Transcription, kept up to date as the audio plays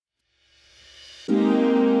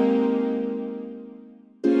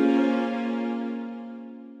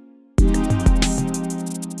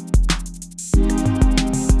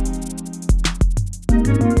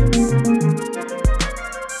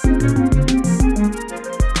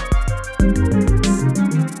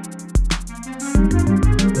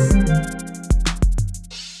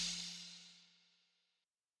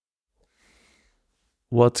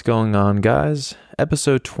What's going on, guys?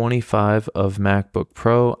 Episode 25 of MacBuck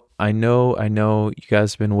Pro. I know you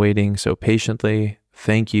guys have been waiting so patiently.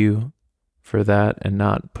 Thank you for that and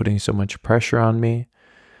not putting so much pressure on me.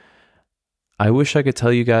 I wish I could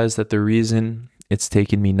tell you guys that the reason it's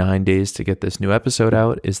taken me 9 days to get this new episode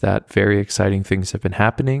out is that very exciting things have been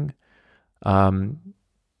happening. For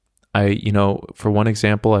one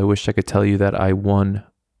example, I wish I could tell you that I won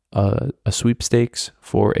a sweepstakes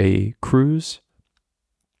for a cruise.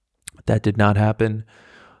 That did not happen.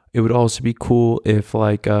 It would also be cool if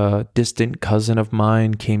like a distant cousin of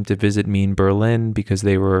mine came to visit me in Berlin because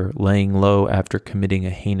they were laying low after committing a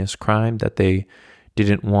heinous crime that they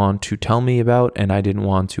didn't want to tell me about, and I didn't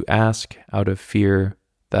want to ask out of fear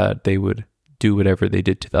that they would do whatever they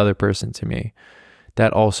did to the other person to me.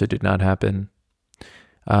 That also did not happen.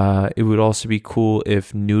 It would also be cool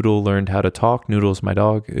if Noodle learned how to talk. Noodle's my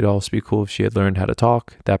dog. It would also be cool if she had learned how to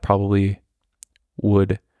talk. That probably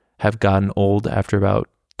would have gotten old after about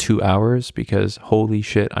 2 hours because holy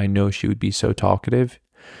shit, I know she would be so talkative.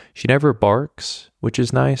 She never barks, which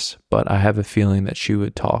is nice, but I have a feeling that she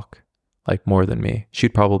would talk like more than me.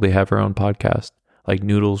 She'd probably have her own podcast, like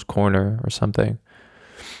Noodle's Corner or something.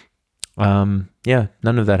 None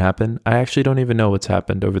of that happened. I actually don't even know what's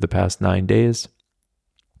happened over the past 9 days.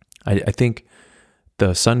 I think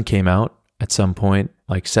the sun came out at some point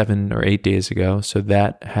like 7 or 8 days ago. So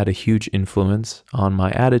that had a huge influence on my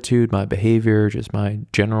attitude, my behavior, just my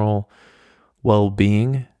general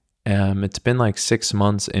well-being. It's been like 6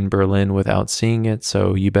 months in Berlin without seeing it.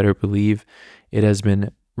 So you better believe it has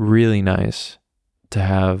been really nice to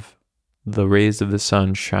have the rays of the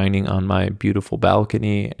sun shining on my beautiful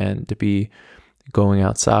balcony and to be going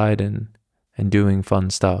outside and doing fun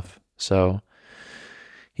stuff. So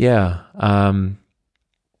yeah,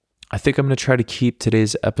 I think I'm going to try to keep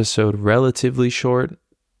today's episode relatively short.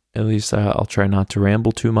 At least I'll try not to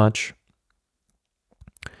ramble too much.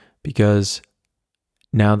 Because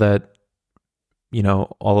now that,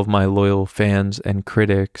 all of my loyal fans and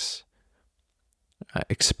critics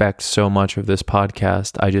expect so much of this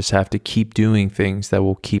podcast, I just have to keep doing things that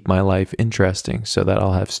will keep my life interesting so that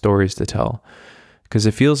I'll have stories to tell. Because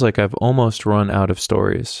it feels like I've almost run out of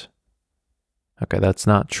stories. Okay, that's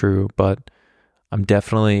not true, but I'm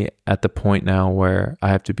definitely at the point now where I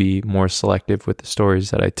have to be more selective with the stories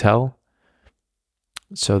that I tell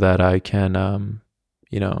so that I can,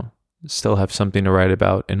 still have something to write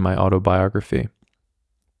about in my autobiography.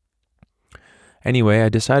 Anyway, I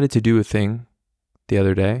decided to do a thing the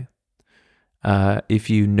other day. If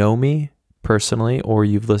you know me personally or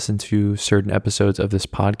you've listened to certain episodes of this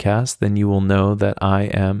podcast, then you will know that I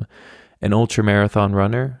am an ultramarathon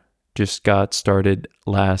runner. Just got started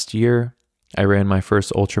last year. I ran my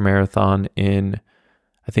first ultramarathon in,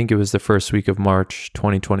 I think it was the first week of March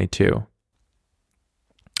 2022.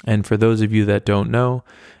 And for those of you that don't know,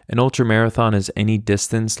 an ultramarathon is any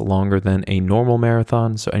distance longer than a normal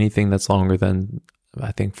marathon. So anything that's longer than,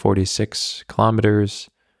 I think, 42 kilometers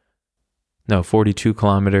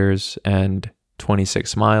and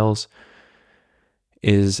 26 miles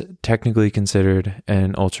is technically considered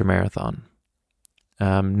an ultramarathon.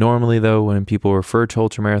 Normally, though, when people refer to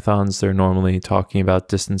ultramarathons, they're normally talking about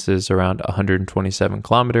distances around 127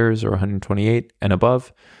 kilometers or 128 and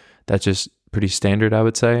above. That's just pretty standard, I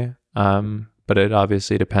would say. But it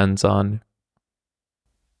obviously depends on,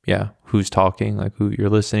 who's talking, like who you're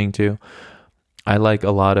listening to. I like a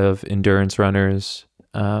lot of endurance runners,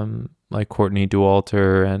 like Courtney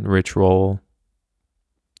Dauwalter and Rich Roll.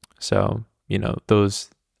 So, those,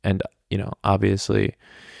 and, obviously,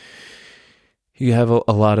 you have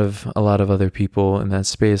a lot of other people in that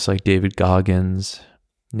space like David Goggins,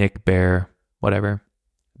 Nick Bare, whatever.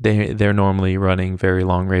 They're normally running very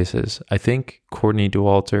long races. I think Courtney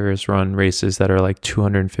Dauwalter has run races that are like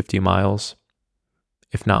 250 miles,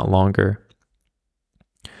 if not longer.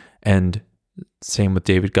 And same with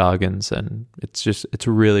David Goggins. And it's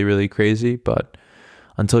really, really crazy. But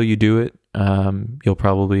until you do it, you'll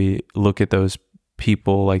probably look at those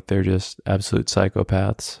people like they're just absolute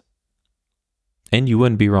psychopaths. And you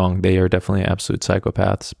wouldn't be wrong. They are definitely absolute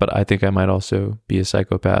psychopaths, but I think I might also be a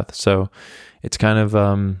psychopath. So it's kind of,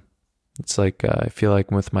 it's like, I feel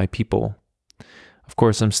like with my people, of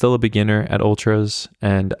course, I'm still a beginner at ultras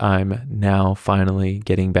and I'm now finally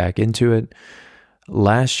getting back into it.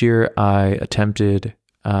 Last year, I attempted,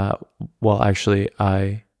 actually,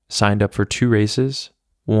 I signed up for 2 races.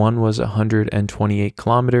 One was 128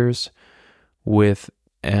 kilometers with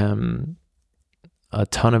a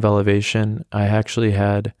ton of elevation. I actually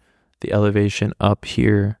had the elevation up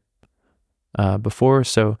here before.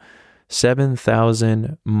 So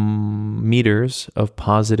 7,000 meters of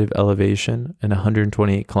positive elevation and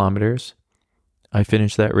 128 kilometers. I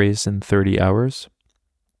finished that race in 30 hours.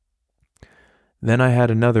 Then I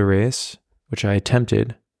had another race, which I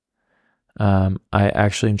attempted. I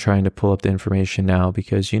actually am trying to pull up the information now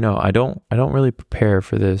because, I don't really prepare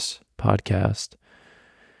for this podcast.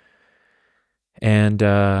 And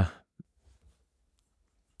the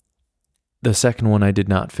second one I did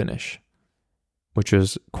not finish, which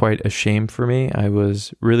was quite a shame for me. I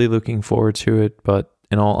was really looking forward to it, but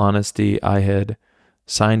in all honesty, I had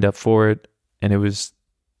signed up for it, and it was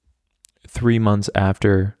 3 months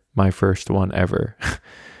after my first one ever,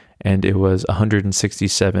 and it was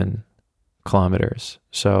 167 kilometers.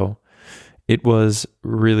 So it was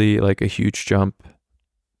really like a huge jump,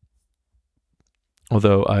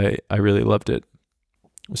 although I really loved it.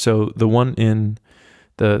 So the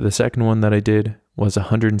second one that I did was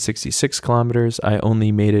 166 kilometers. I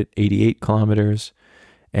only made it 88 kilometers.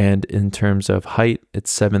 And in terms of height,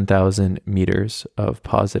 it's 7,000 meters of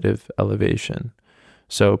positive elevation.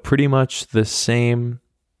 So pretty much the same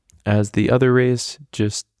as the other race,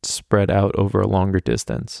 just spread out over a longer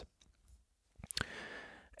distance.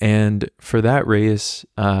 And for that race,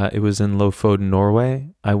 it was in Lofoten,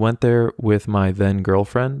 Norway. I went there with my then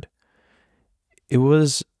girlfriend. It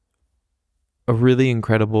was a really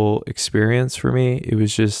incredible experience for me. It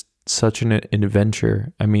was just such an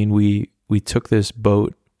adventure. I mean, we took this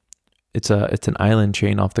boat. It's an island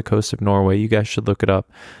chain off the coast of Norway. You guys should look it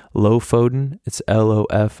up. Lofoten. It's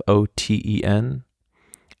Lofoten.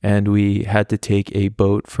 And we had to take a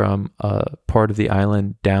boat from a part of the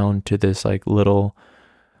island down to this little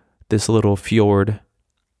fjord.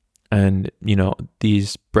 And,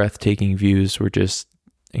 these breathtaking views were just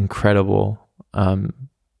incredible. I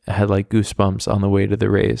had goosebumps on the way to the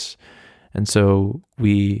race. And so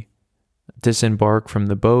we disembark from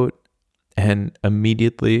the boat, and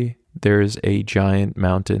immediately there's a giant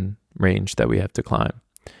mountain range that we have to climb.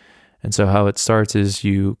 And so how it starts is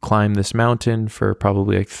you climb this mountain for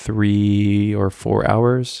probably 3 or 4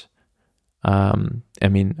 hours.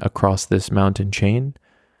 Across this mountain chain.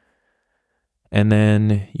 And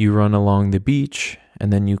then you run along the beach,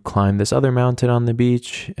 and then you climb this other mountain on the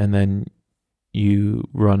beach, and then you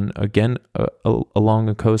run again along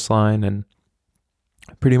a coastline. And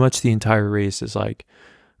pretty much the entire race is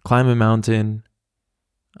climb a mountain,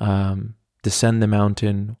 descend the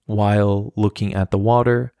mountain while looking at the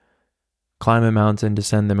water, climb a mountain,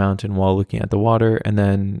 descend the mountain while looking at the water, and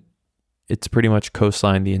then it's pretty much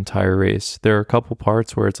coastline the entire race. There are a couple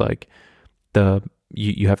parts where it's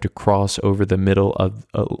you have to cross over the middle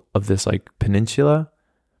of this peninsula,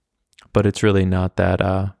 but it's really not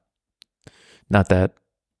that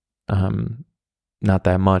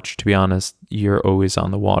much, to be honest. You're always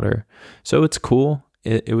on the water, so it's cool.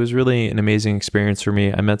 It was really an amazing experience for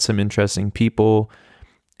me. I met some interesting people,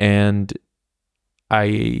 and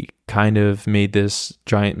I kind of made this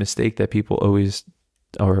giant mistake that people always,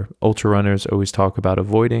 or ultra runners always talk about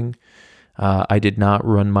avoiding. I did not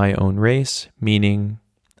run my own race, meaning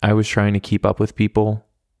I was trying to keep up with people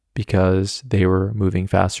because they were moving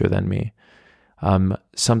faster than me.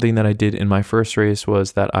 Something that I did in my first race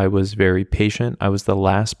was that I was very patient. I was the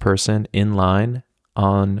last person in line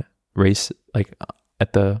on race,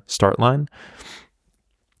 at the start line.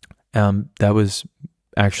 That was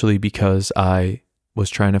actually because I was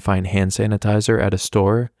trying to find hand sanitizer at a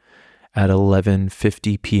store at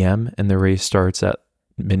 11:50 p.m. and the race starts at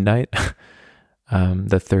midnight.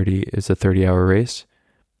 It's a 30-hour race.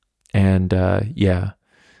 And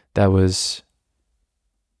that was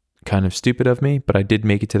kind of stupid of me, but I did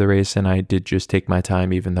make it to the race, and I did just take my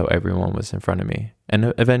time even though everyone was in front of me.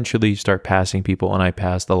 And eventually you start passing people, and I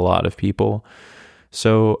passed a lot of people.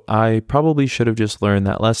 So I probably should have just learned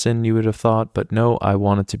that lesson, you would have thought, but no, I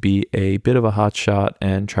wanted to be a bit of a hot shot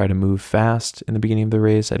and try to move fast in the beginning of the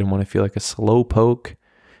race. I didn't want to feel like a slow poke in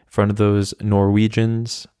front of those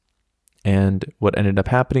Norwegians. And what ended up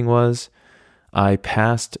happening was I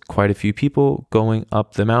passed quite a few people going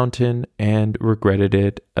up the mountain and regretted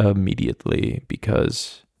it immediately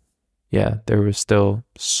because, there was still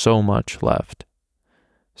so much left.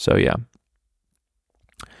 So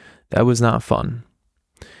that was not fun.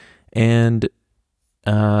 And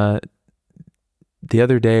the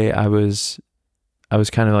other day I was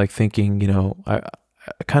kind of thinking, I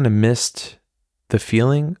kind of missed the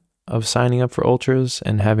feeling of signing up for ultras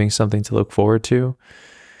and having something to look forward to.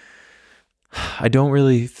 I don't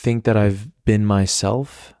really think that I've been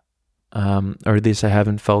myself, or at least I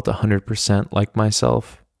haven't felt 100% like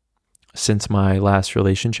myself since my last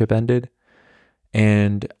relationship ended.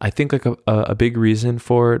 And I think like a big reason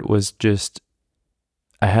for it was just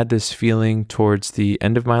I had this feeling towards the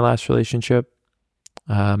end of my last relationship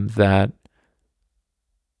that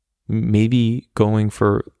maybe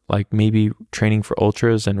maybe training for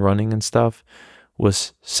ultras and running and stuff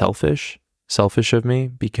was selfish of me,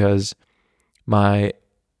 because my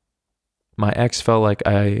ex felt like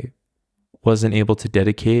I wasn't able to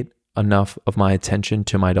dedicate enough of my attention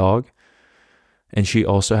to my dog, and she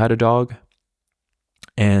also had a dog,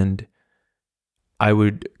 and I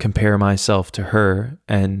would compare myself to her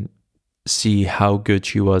and see how good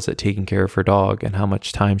she was at taking care of her dog and how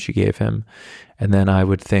much time she gave him, and then I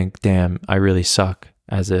would think, damn, I really suck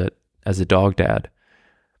as a dog dad.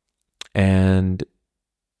 And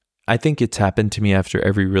I think it's happened to me after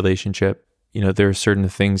every relationship. There are certain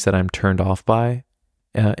things that I'm turned off by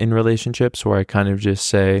in relationships, where I kind of just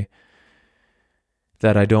say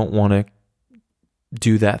that I don't want to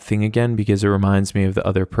do that thing again because it reminds me of the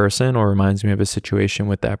other person or reminds me of a situation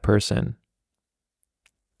with that person.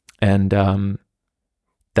 And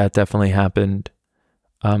that definitely happened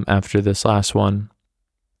after this last one.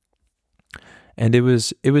 And it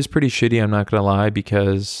was pretty shitty, I'm not gonna lie,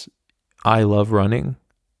 because I love running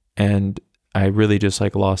and I really just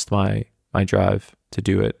lost my drive to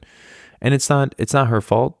do it. And it's not her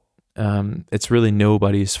fault. It's really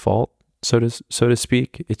nobody's fault, so to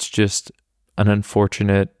speak. It's just an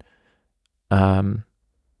unfortunate side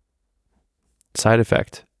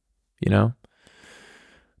effect,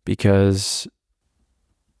 because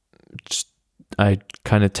I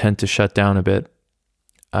kind of tend to shut down a bit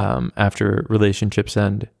after relationships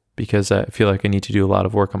end, because I feel like I need to do a lot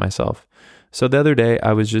of work on myself. So the other day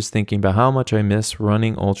I was just thinking about how much I miss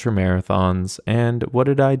running ultra marathons, and what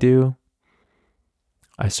did I do?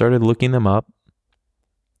 I started looking them up,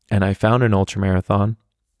 and I found an ultra marathon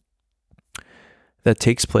that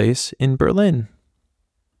takes place in Berlin,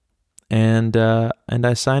 and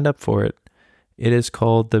I signed up for it. It is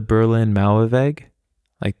called the Berlin Mauerweg,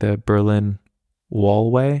 like the Berlin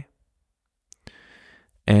Wallway,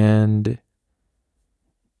 and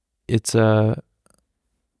it's a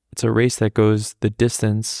race that goes the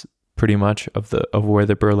distance pretty much of where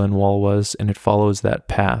the Berlin Wall was, and it follows that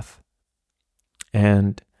path.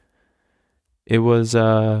 And it was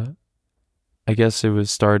I guess it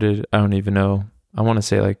was started, I don't even know, I want to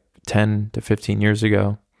say 10 to 15 years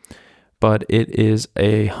ago, but it is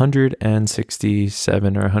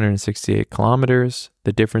 167 or 168 kilometers.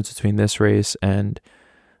 The difference between this race and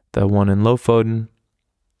the one in Lofoten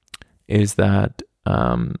is that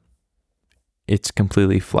it's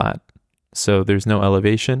completely flat. So there's no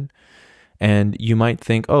elevation. And you might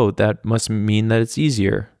think, oh, that must mean that it's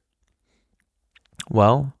easier.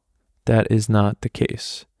 Well, that is not the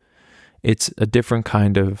case. It's a different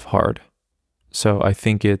kind of hard. So I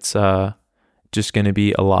think it's just going to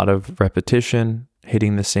be a lot of repetition,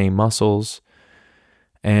 hitting the same muscles,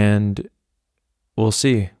 and we'll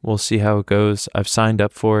see. We'll see how it goes. I've signed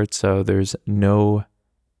up for it, so there's no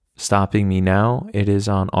stopping me now. It is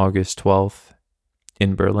on August 12th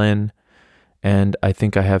in Berlin, and I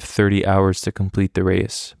think I have 30 hours to complete the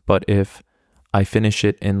race. But if I finish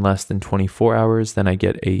it in less than 24 hours, then I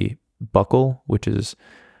get a buckle, which is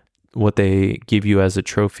what they give you as a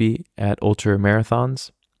trophy at ultra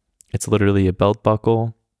marathons. It's literally a belt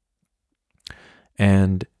buckle,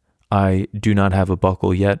 and I do not have a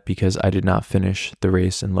buckle yet because I did not finish the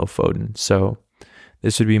race in Lofoten. So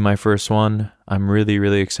this would be my first one. I'm really,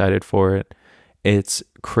 really excited for it. It's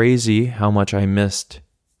crazy how much I missed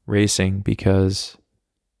racing because,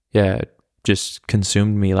 it just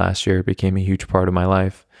consumed me last year. It became a huge part of my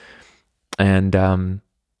life. And,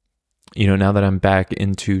 now that I'm back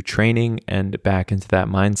into training and back into that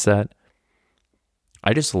mindset,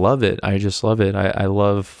 I just love it. I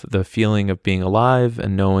love the feeling of being alive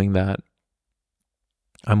and knowing that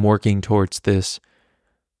I'm working towards this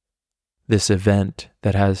event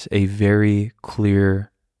that has a very clear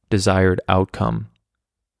desired outcome.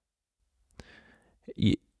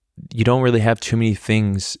 You don't really have too many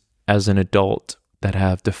things as an adult that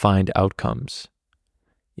have defined outcomes.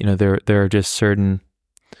 There are just certain,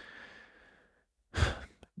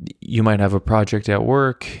 you might have a project at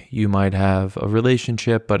work, you might have a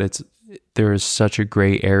relationship, but there is such a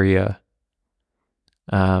gray area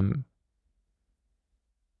of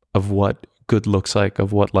what good looks like,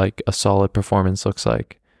 of what a solid performance looks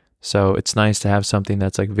like. So it's nice to have something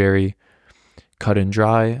that's very cut and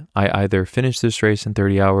dry. I either finish this race in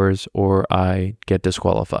 30 hours or I get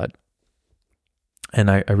disqualified. And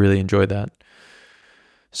I really enjoy that.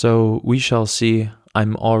 So we shall see.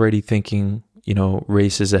 I'm already thinking,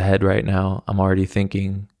 races ahead right now. I'm already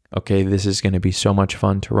thinking, okay, this is going to be so much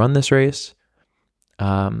fun to run this race.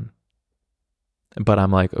 But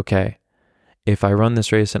I'm like, okay, if I run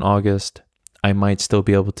this race in August, I might still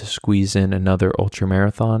be able to squeeze in another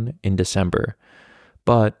ultramarathon in December.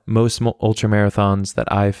 But most ultramarathons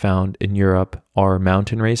that I've found in Europe are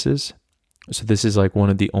mountain races. So this is like one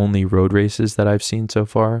of the only road races that I've seen so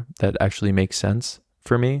far that actually makes sense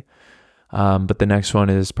for me. But the next one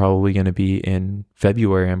is probably going to be in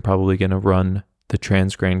February. I'm probably going to run the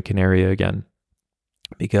Transgran Canaria again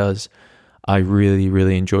because I really,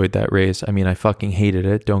 really enjoyed that race. I mean, I fucking hated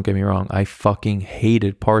it. Don't get me wrong. I fucking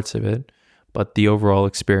hated parts of it, but the overall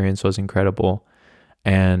experience was incredible.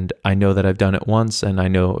 And I know that I've done it once, and I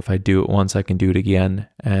know if I do it once, I can do it again.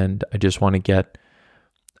 And I just want to get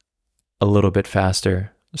a little bit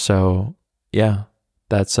faster. So yeah,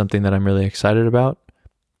 that's something that I'm really excited about.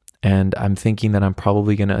 And I'm thinking that I'm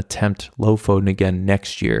probably going to attempt Lofoten again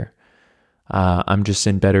next year. I'm just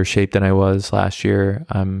in better shape than I was last year.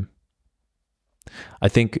 I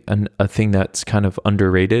think a thing that's kind of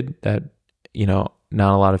underrated that, not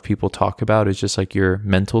a lot of people talk about is just like your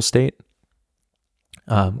mental state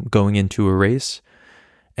going into a race.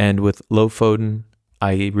 And with Lofoten,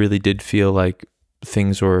 I really did feel like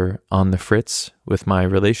things were on the fritz with my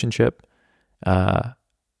relationship.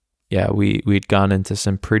 We'd gone into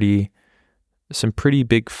some pretty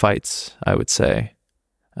big fights, I would say.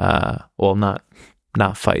 Well, not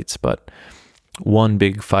fights, but one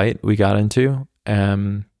big fight we got into,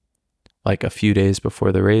 like a few days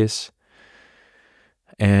before the race.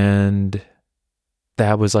 And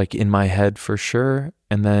that was like in my head for sure.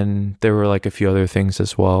 And then there were like a few other things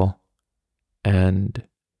as well. And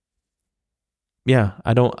yeah,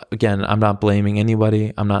 I'm not blaming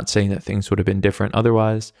anybody. I'm not saying that things would have been different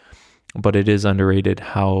otherwise, but it is underrated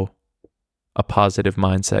how a positive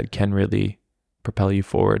mindset can really propel you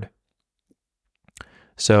forward.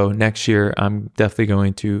 So next year, I'm definitely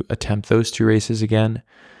going to attempt those 2 races again,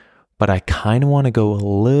 but I kind of want to go a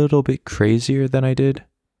little bit crazier than I did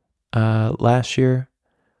last year.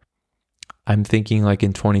 I'm thinking like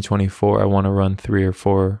in 2024, I want to run 3 or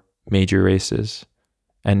 4 major races.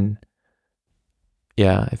 And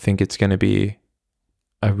yeah, I think it's going to be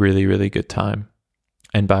a really, really good time.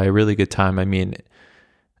 And by a really good time, I mean,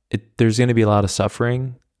 there's going to be a lot of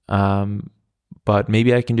suffering, but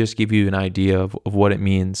maybe I can just give you an idea of what it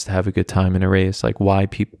means to have a good time in a race, like why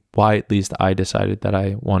at least I decided that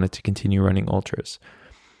I wanted to continue running ultras.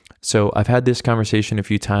 So I've had this conversation a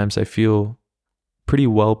few times. I feel pretty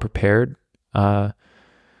well prepared to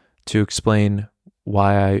explain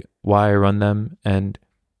why I run them and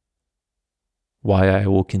why I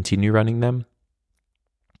will continue running them.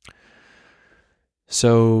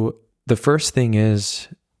 So the first thing is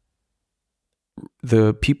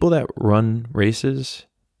the people that run races,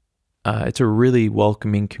 it's a really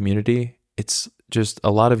welcoming community. It's just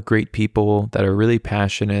a lot of great people that are really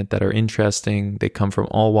passionate, that are interesting. They come from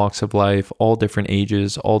all walks of life, all different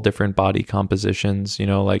ages, all different body compositions.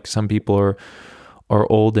 Like some people are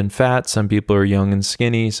old and fat, some people are young and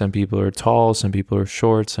skinny, some people are tall, some people are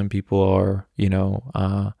short, some people are,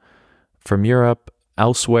 from Europe,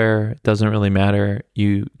 elsewhere. It doesn't really matter.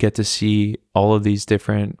 You get to see all of these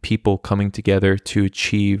different people coming together to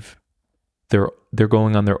achieve they're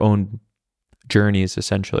going on their own journeys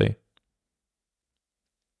essentially.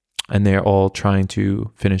 And they're all trying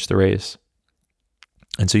to finish the race.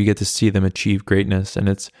 And so you get to see them achieve greatness. And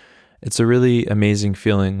it's a really amazing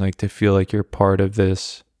feeling, like to feel like you're part of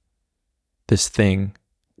this thing,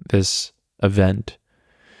 this event.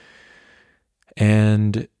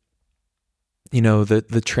 And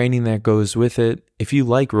the training that goes with it, if you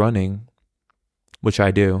like running, which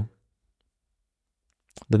I do,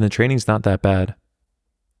 then the training's not that bad.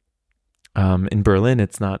 In Berlin,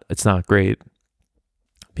 it's not great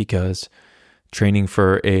because training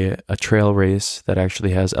for a trail race that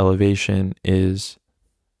actually has elevation is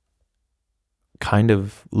kind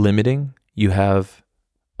of limiting. You have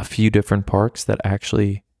a few different parks that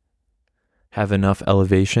actually have enough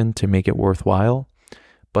elevation to make it worthwhile,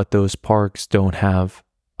 but those parks don't have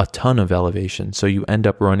a ton of elevation. So you end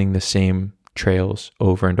up running the same trails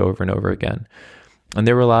over and over and over again. And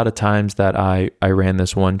there were a lot of times that I ran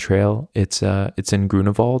this one trail. It's in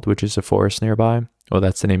Grunewald, which is a forest nearby. Well,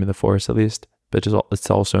 that's the name of the forest at least, but it's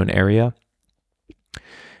also an area.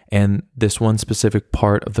 And this one specific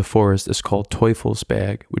part of the forest is called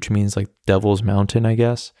Teufelsberg, which means like Devil's Mountain, I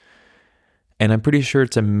guess. And I'm pretty sure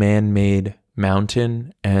it's a man-made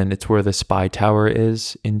mountain, and it's where the spy tower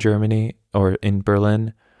is in Germany, or in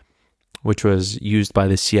Berlin, which was used by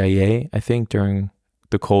the CIA, I think, during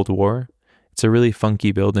the Cold War. It's a really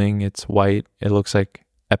funky building. It's white. It looks like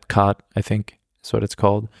Epcot, I think is what it's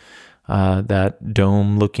called. That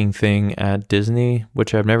dome-looking thing at Disney,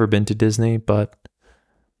 which I've never been to Disney, but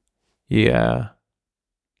yeah.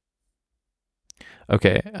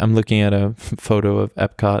 Okay, I'm looking at a photo of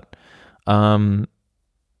Epcot.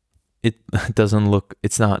 It doesn't look,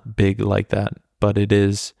 it's not big like that, but it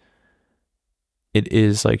is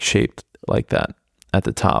like shaped like that at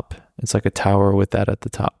the top. It's like a tower with that at the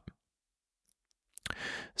top.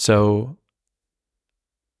 So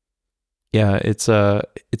yeah, it's a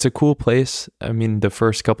cool place. I mean, the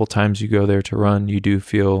first couple times you go there to run, you do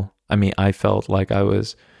feel, I mean, I felt like I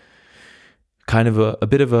was kind of a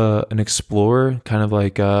bit of an explorer, kind of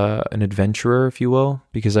like an adventurer, if you will,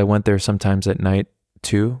 because I went there sometimes at night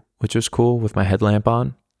too, which was cool, with my headlamp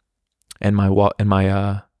on and my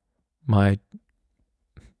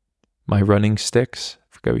running sticks.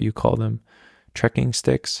 I forget what you call them, trekking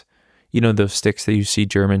sticks. You know, those sticks that you see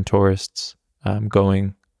German tourists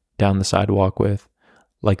going down the sidewalk with,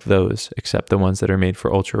 like those, except the ones that are made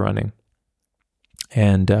for ultra running.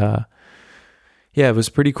 And yeah, it was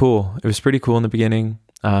pretty cool. It was pretty cool in the beginning.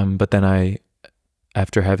 But then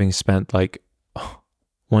after having spent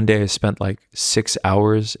one day I spent like 6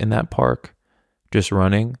 hours in that park just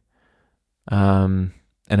running. And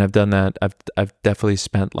I've done that. I've definitely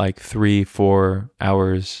spent like 3-4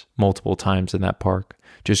 hours multiple times in that park,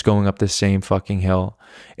 just going up the same fucking hill.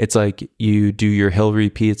 It's like you do your hill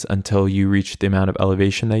repeats until you reach the amount of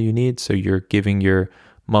elevation that you need. So you're giving your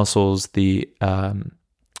muscles the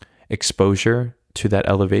exposure to that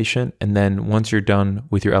elevation. And then once you're done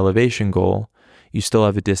with your elevation goal, you still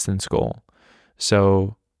have a distance goal.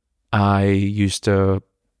 So I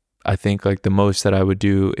think like the most that I would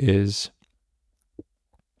do is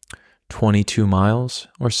 22 miles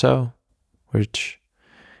or so, which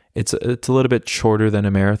it's a little bit shorter than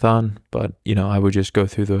a marathon, but you know, I would just go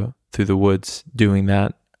through the woods doing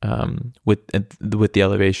that with the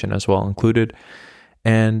elevation as well included,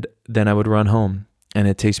 and then I would run home, and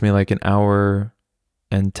it takes me like an hour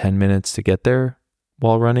and 10 minutes to get there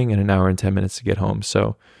while running, and an hour and 10 minutes to get home.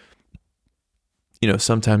 So, you know,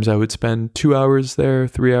 sometimes I would spend 2 hours there,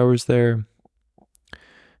 3 hours there,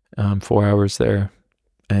 4 hours there,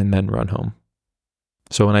 and then run home.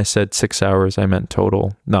 So when I said 6 hours, I meant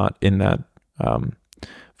total, not in that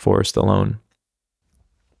forest alone.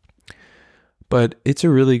 But it's a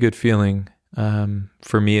really good feeling.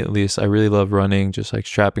 For me, at least, I really love running, just like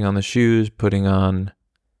strapping on the shoes, putting on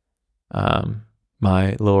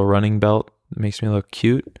my little running belt. It makes me look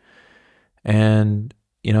cute. And,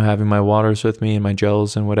 you know, having my waters with me and my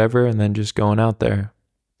gels and whatever, and then just going out there.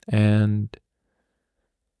 And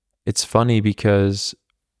it's funny because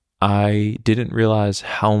I didn't realize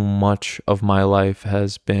how much of my life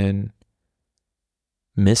has been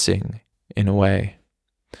missing in a way.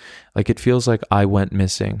 Like, it feels like I went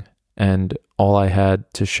missing, and all I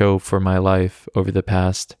had to show for my life over the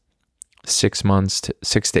past 6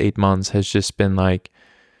 to 8 months has just been like,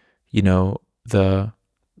 you know,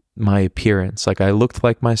 my appearance. Like, I looked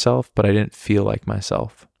like myself, but I didn't feel like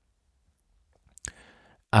myself.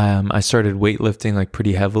 I started weightlifting like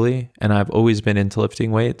pretty heavily, and I've always been into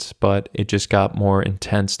lifting weights, but it just got more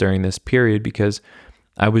intense during this period because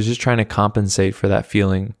I was just trying to compensate for that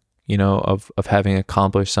feeling, you know, of having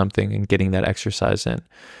accomplished something and getting that exercise in.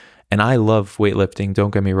 And I love weightlifting,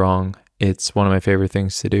 don't get me wrong. It's one of my favorite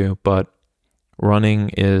things to do, but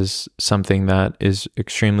running is something that is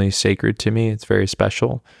extremely sacred to me. It's very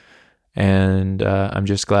special. And I'm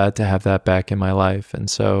just glad to have that back in my life. And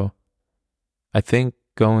so I think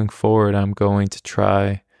going forward, I'm going to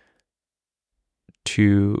try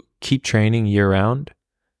to keep training year round.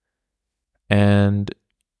 And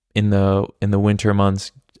in the winter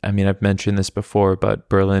months, I mean, I've mentioned this before, but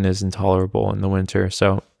Berlin is intolerable in the winter.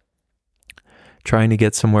 So trying to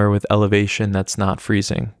get somewhere with elevation that's not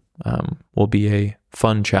freezing will be a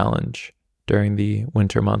fun challenge during the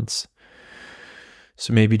winter months.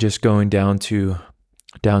 So maybe just going down to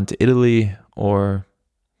Italy, or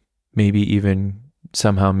maybe even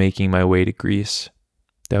somehow making my way to Greece.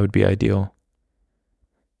 That would be ideal.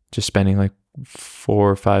 Just spending like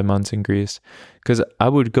 4 or 5 months in Greece. Because I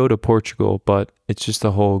would go to Portugal, but it's just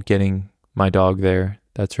the whole getting my dog there.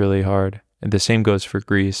 That's really hard. And the same goes for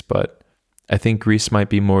Greece, but I think Greece might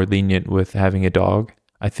be more lenient with having a dog.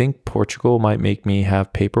 I think Portugal might make me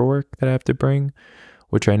have paperwork that I have to bring,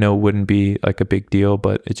 which I know wouldn't be like a big deal,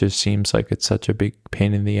 but it just seems like it's such a big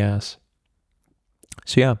pain in the ass.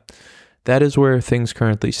 So yeah, that is where things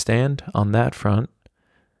currently stand on that front.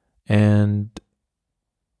 And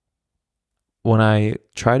when I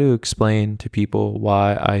try to explain to people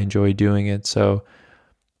why I enjoy doing it, so,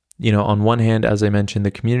 on one hand, as I mentioned,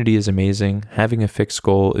 the community is amazing. Having a fixed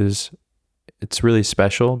goal it's really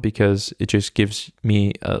special because it just gives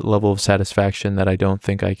me a level of satisfaction that I don't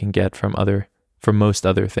think I can get from most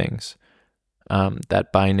other things.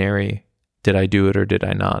 That binary, did I do it or did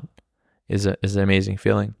I not, is an amazing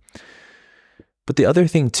feeling. But the other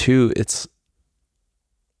thing too, it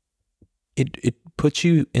puts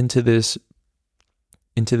you into this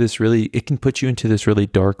really, it can put you into this really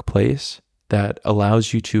dark place that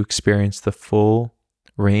allows you to experience the full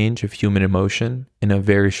range of human emotion in a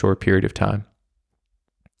very short period of time.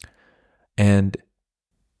 And,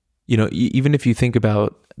 even if you think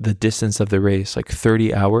about the distance of the race, like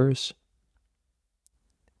 30 hours,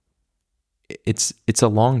 it's a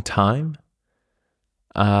long time.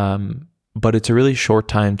 But it's a really short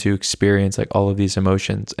time to experience like all of these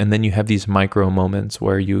emotions. And then you have these micro moments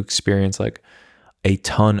where you experience like a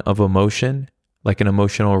ton of emotion, like an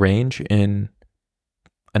emotional range in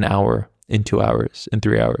an hour, in 2 hours, in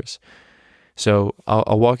 3 hours. So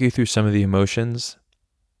I'll walk you through some of the emotions.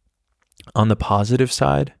 On the positive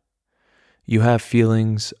side, you have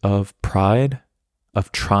feelings of pride,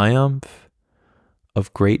 of triumph,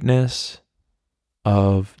 of greatness,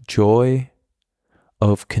 of joy,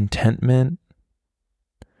 of contentment,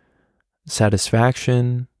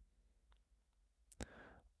 satisfaction.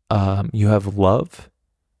 You have love.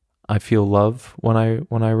 I feel love when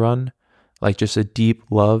I run, like just a deep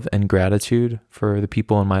love and gratitude for the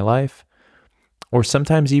people in my life. Or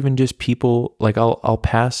sometimes even just people, like I'll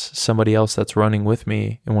pass somebody else that's running with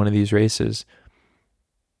me in one of these races,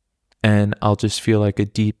 and I'll just feel like a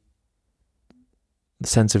deep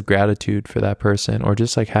sense of gratitude for that person, or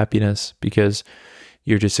just like happiness because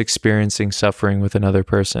you're just experiencing suffering with another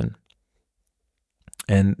person.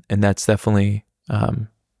 And that's definitely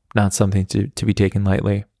not something to be taken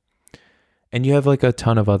lightly. And you have like a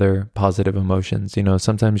ton of other positive emotions.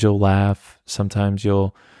 Sometimes you'll laugh, sometimes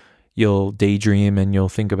you'll daydream, and you'll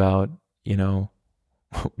think about,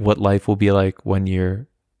 what life will be like when you're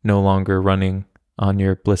no longer running on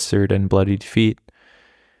your blistered and bloodied feet.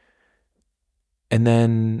 And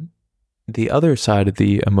then the other side of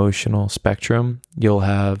the emotional spectrum, you'll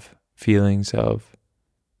have feelings of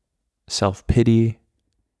self-pity,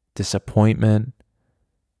 disappointment,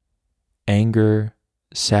 anger,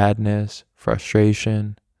 sadness,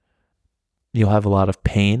 frustration. You'll have a lot of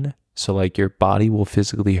pain. So like your body will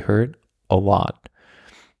physically hurt a lot.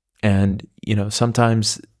 And,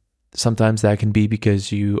 sometimes that can be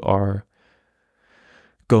because you are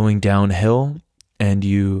going downhill and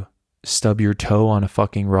you stub your toe on a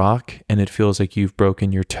fucking rock and it feels like you've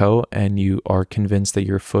broken your toe and you are convinced that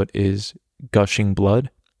your foot is gushing blood.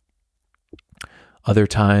 Other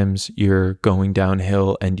times you're going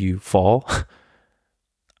downhill and you fall.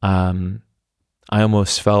 I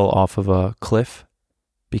almost fell off of a cliff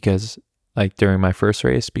because like during my first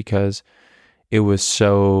race, because it was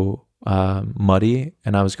so muddy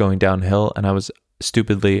and I was going downhill, and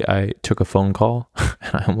I took a phone call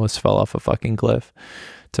and I almost fell off a fucking cliff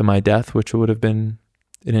to my death, which would have been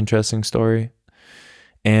an interesting story.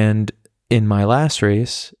 And in my last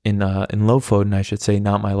race, in Lofoten, I should say,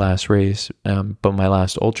 not my last race, but my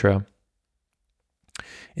last ultra,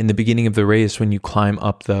 in the beginning of the race, when you climb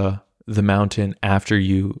up the mountain after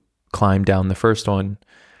you climb down the first one,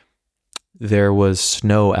 there was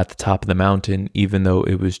snow at the top of the mountain, even though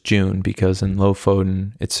it was June, because in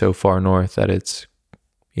Lofoten, it's so far north that it's,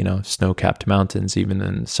 snow-capped mountains, even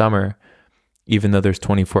in summer, even though there's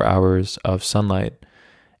 24 hours of sunlight.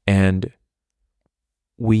 And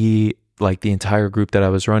we, like the entire group that I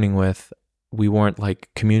was running with, we weren't like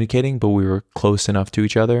communicating, but we were close enough to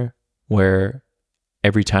each other where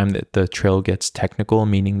every time that the trail gets technical,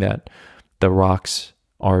 meaning that the rocks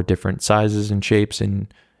are different sizes and shapes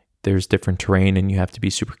and there's different terrain and you have to be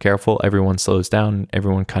super careful, everyone slows down,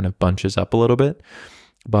 everyone kind of bunches up a little bit.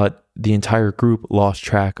 But the entire group lost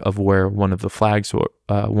track of where one of the flags were,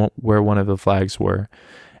 and where one of the flags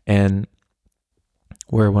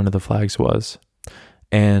was.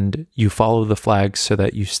 And you follow the flags so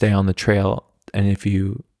that you stay on the trail. And if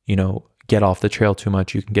you get off the trail too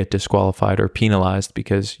much, you can get disqualified or penalized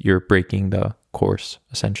because you're breaking the course.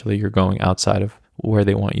 Essentially, you're going outside of where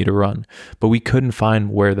they want you to run. But we couldn't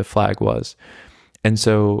find where the flag was. And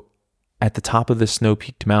so at the top of the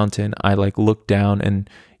snow-peaked mountain, I like looked down, and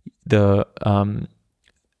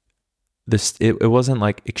it wasn't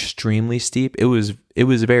like extremely steep. It was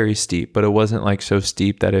very steep, but it wasn't like so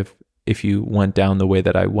steep that if if you went down the way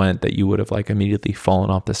that I went, that you would have like immediately fallen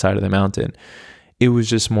off the side of the mountain. It was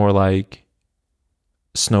just more like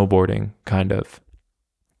snowboarding kind of.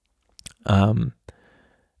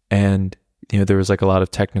 And there was like a lot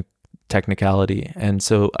of technicality, and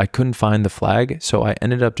so I couldn't find the flag, so I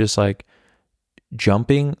ended up just like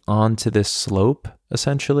jumping onto this slope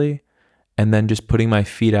essentially, and then just putting my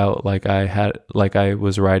feet out like I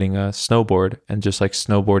was riding a snowboard, and just like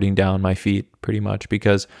snowboarding down my feet pretty much,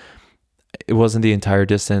 because it wasn't the entire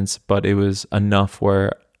distance, but it was enough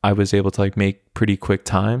where I was able to like make pretty quick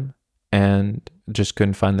time, and just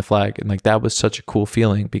couldn't find the flag. And like that was such a cool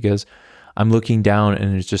feeling, because I'm looking down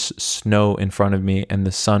and it's just snow in front of me, and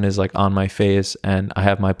the sun is like on my face, and I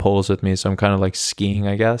have my poles with me, so I'm kind of like skiing,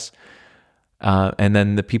 I guess. And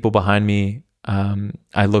then the people behind me,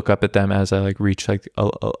 I look up at them as I like reach like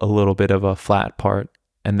a little bit of a flat part,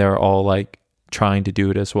 and they're all like trying to do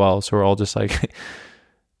it as well. So we're all just like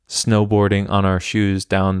snowboarding on our shoes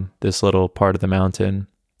down this little part of the mountain,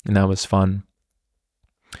 and that was fun.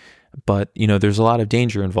 But there's a lot of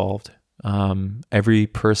danger involved. Every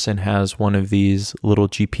person has one of these little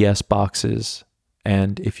GPS boxes,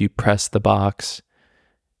 and if you press the box,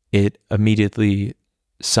 it immediately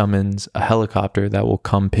summons a helicopter that will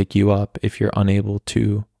come pick you up if you're unable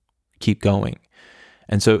to keep going.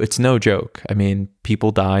 And so it's no joke. I mean,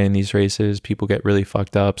 people die in these races. People get really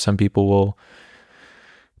fucked up. Some people will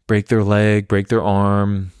break their leg, break their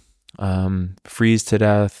arm, freeze to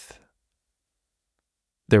death.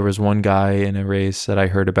 There was one guy in a race that I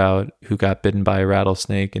heard about who got bitten by a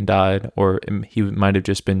rattlesnake and died, or he might have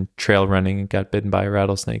just been trail running and got bitten by a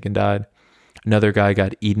rattlesnake and died. Another guy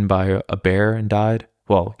got eaten by a bear and died.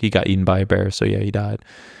 Well, he got eaten by a bear, so yeah, he died.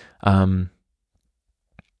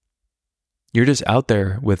 You're just out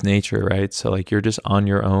there with nature, right? So like you're just on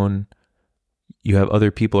your own. You have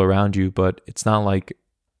other people around you, but it's not like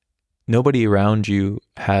nobody around you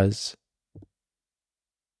has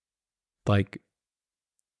like,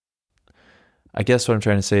 I guess what I'm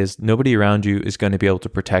trying to say is nobody around you is going to be able to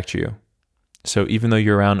protect you. So even though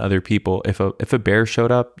you're around other people, if a bear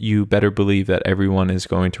showed up, you better believe that everyone is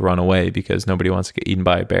going to run away, because nobody wants to get eaten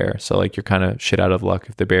by a bear. So like you're kind of shit out of luck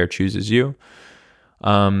if the bear chooses you.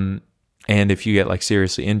 And if you get like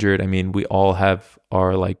seriously injured, I mean, we all have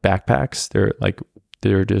our like backpacks.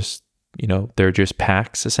 They're just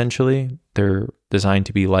packs essentially. They're designed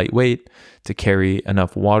to be lightweight, to carry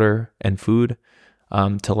enough water and food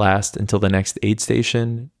to last until the next aid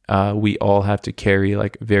station. We all have to carry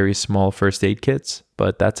like very small first aid kits,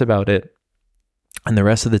 but that's about it. And the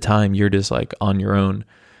rest of the time, you're just like on your own,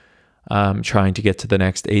 trying to get to the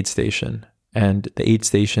next aid station. And the aid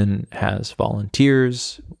station has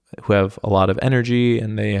volunteers who have a lot of energy,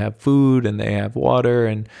 and they have food and they have water,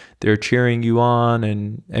 and they're cheering you on.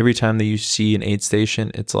 And every time that you see an aid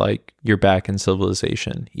station, it's like you're back in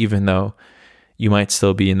civilization, even though you might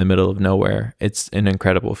still be in the middle of nowhere. It's an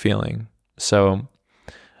incredible feeling. So,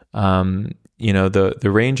 the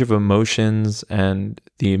range of emotions and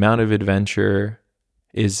the amount of adventure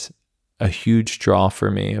is a huge draw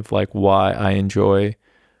for me of like why I enjoy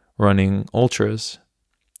running ultras.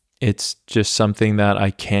 It's just something that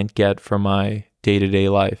I can't get from my day-to-day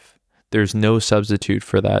life. There's no substitute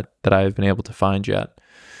for that I've been able to find yet.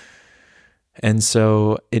 And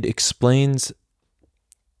so it explains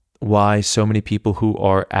why so many people who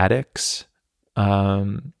are addicts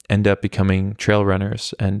end up becoming trail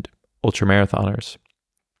runners and ultramarathoners,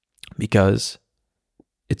 because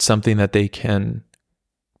it's something that they can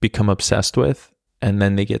become obsessed with, and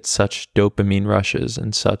then they get such dopamine rushes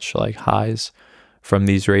and such like highs from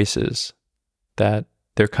these races that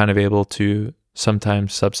they're kind of able to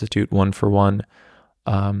sometimes substitute one for one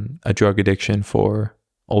a drug addiction for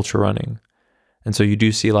ultra running. And so you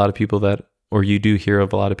do see a lot of people that, or you do hear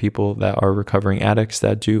of a lot of people that are recovering addicts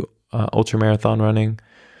that do ultramarathon running,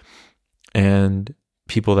 and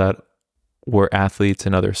people that were athletes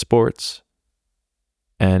in other sports.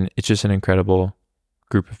 And it's just an incredible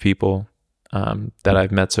group of people that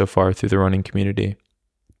I've met so far through the running community.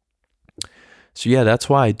 So yeah, that's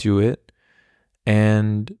why I do it.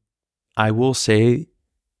 And I will say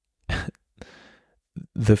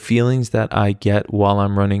the feelings that I get while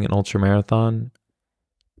I'm running an ultramarathon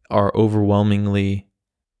are overwhelmingly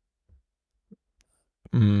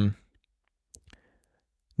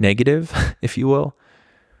negative, if you will,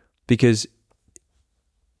 because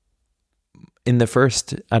in the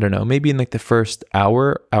first, I don't know, maybe in like the first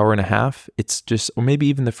hour and a half, it's just, or maybe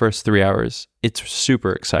even the first 3 hours, it's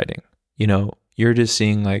super exciting. You're just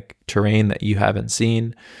seeing like terrain that you haven't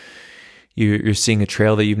seen. You're seeing a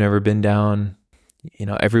trail that you've never been down.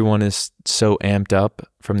 Everyone is so amped up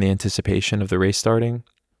from the anticipation of the race starting.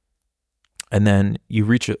 And then you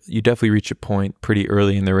definitely reach a point pretty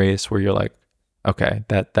early in the race where you're like, okay,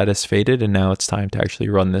 that has faded, and now it's time to actually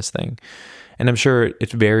run this thing. And I'm sure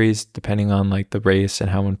it varies depending on like the race and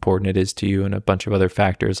how important it is to you, and a bunch of other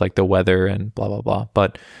factors like the weather and blah blah blah.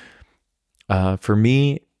 But for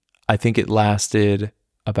me, I think it lasted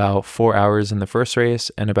about 4 hours in the first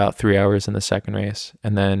race and about 3 hours in the second race.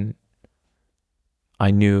 And then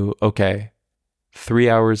I knew, okay, 3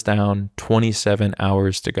 hours down, 27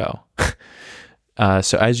 hours to go.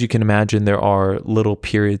 So as you can imagine, there are little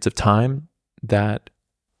periods of time that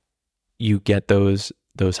you get those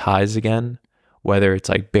highs again, whether it's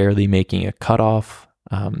like barely making a cutoff.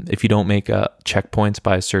 If you don't make checkpoints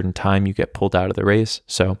by a certain time, you get pulled out of the race.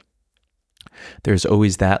 So there's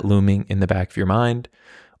always that looming in the back of your mind.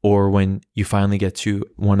 Or when you finally get to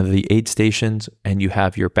one of the aid stations and you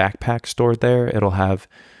have your backpack stored there, it'll have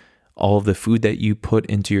all of the food that you put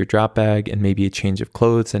into your drop bag and maybe a change of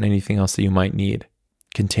clothes and anything else that you might need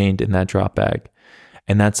contained in that drop bag.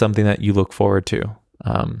 And that's something that you look forward to.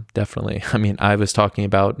 Definitely. I mean, I was talking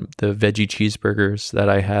about the veggie cheeseburgers that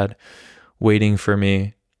I had waiting for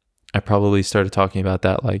me. I probably started talking about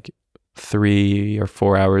that like 3 or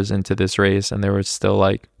 4 hours into this race, and there was still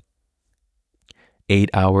like 8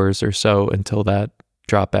 hours or so until that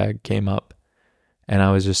drop bag came up. And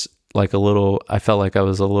I was just like I felt like I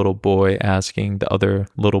was a little boy asking the other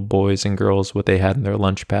little boys and girls what they had in their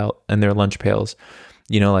lunch pails.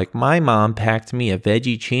 You know, like, my mom packed me a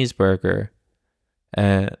veggie cheeseburger.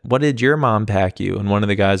 What did your mom pack you? And one of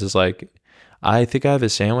the guys is like, I think I have a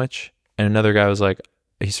sandwich. And another guy was like,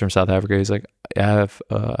 he's from South Africa. He's like, I have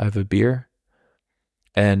a beer.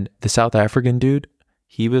 And the South African dude,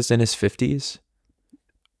 he was in his 50s.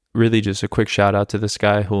 Really, just a quick shout out to this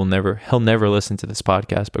guy he'll never listen to this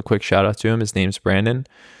podcast, but quick shout out to him. His name's Brandon,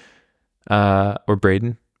 or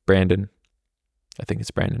Braden. Brandon. I think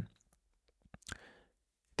it's Brandon.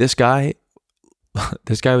 This guy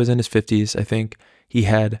was in his 50s. I think he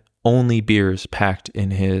had only beers packed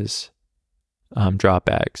in his drop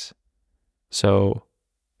bags. So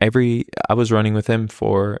I was running with him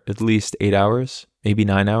for at least 8 hours, maybe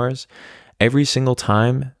 9 hours. Every single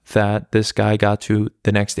time that this guy got to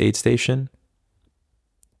the next aid station,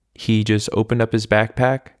 he just opened up his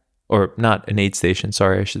backpack, or not an aid station,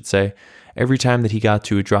 sorry, I should say. Every time that he got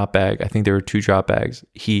to a drop bag, I think there were 2 drop bags,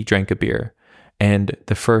 he drank a beer. And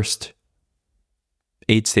the first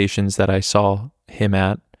aid stations that I saw him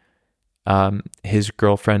at, his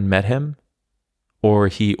girlfriend met him, or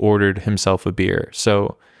he ordered himself a beer.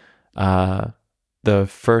 So the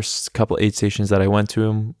first couple aid stations that I went to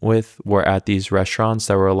him with were at these restaurants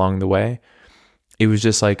that were along the way. It was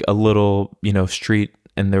just like a little, street,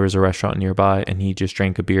 and there was a restaurant nearby, and he just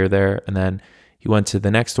drank a beer there. And then he went to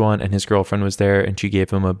the next one, and his girlfriend was there, and she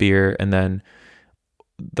gave him a beer. And then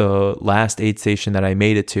the last aid station that I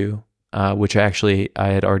made it to, which I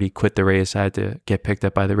had already quit the race. I had to get picked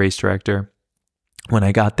up by the race director. When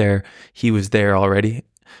I got there, he was there already,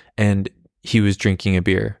 and he was drinking a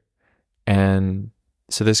beer. And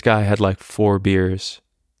so this guy had like 4 beers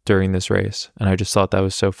during this race, and I just thought that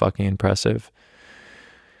was so fucking impressive.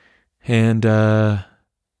 And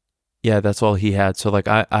yeah, that's all he had. So like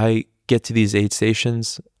I get to these aid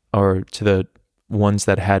stations, or to the ones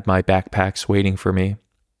that had my backpacks waiting for me,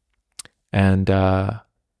 and I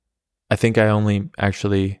think I don't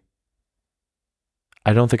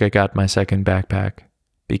think I got my second backpack,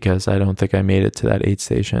 because I don't think I made it to that aid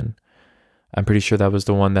station. I'm pretty sure that was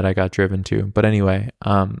the one that I got driven to. But anyway,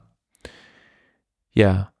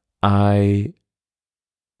 yeah, I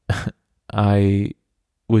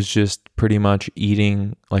was just pretty much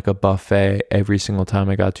eating like a buffet every single time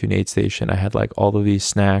I got to an aid station. I had like all of these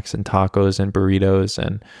snacks and tacos and burritos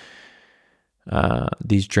and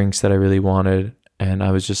these drinks that I really wanted. And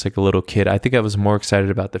I was just like a little kid. I think I was more excited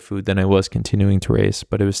about the food than I was continuing to race,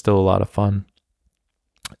 but it was still a lot of fun.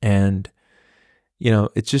 And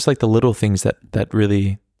it's just like the little things that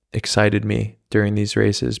really excited me during these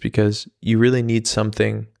races, because you really need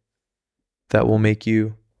something that will make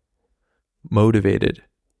you motivated.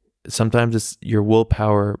 Sometimes it's your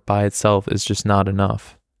willpower by itself is just not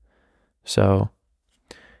enough. So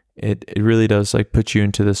it really does like put you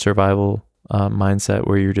into the survival mindset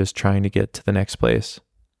where you're just trying to get to the next place.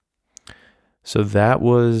 So that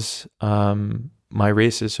was my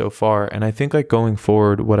races so far. And I think like going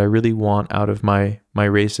forward, what I really want out of my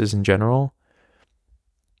races in general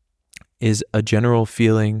is a general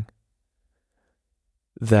feeling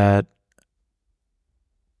that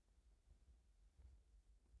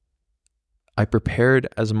I prepared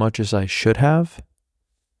as much as I should have,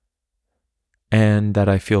 and that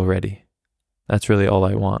I feel ready. That's really all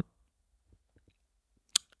I want.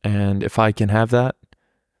 And if I can have that,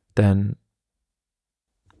 then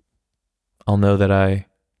I'll know that I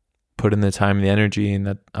put in the time and the energy, and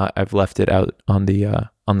that I've left it out on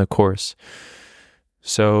the course.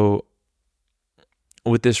 So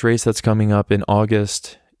with this race that's coming up in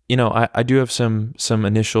August, I do have some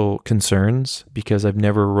initial concerns, because I've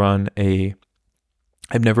never run a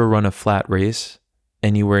flat race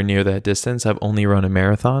anywhere near that distance. I've only run a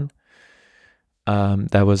marathon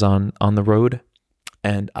that was on the road.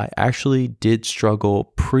 And I actually did struggle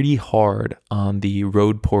pretty hard on the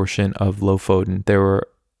road portion of Lofoten. There were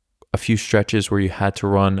a few stretches where you had to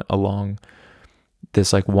run along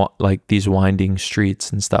this like these winding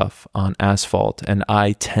streets and stuff on asphalt. And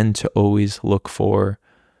I tend to always look for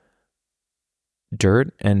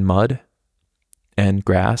dirt and mud and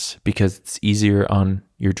grass, because it's easier on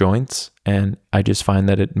your joints. And I just find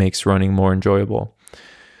that it makes running more enjoyable.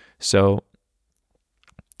 So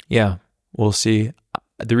yeah, we'll see.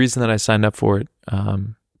 The reason that I signed up for it,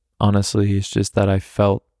 honestly, is just that I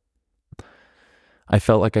felt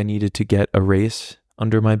like I needed to get a race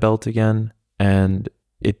under my belt again. And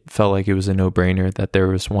it felt like it was a no-brainer that there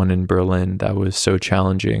was one in Berlin that was so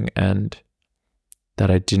challenging, and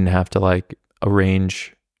that I didn't have to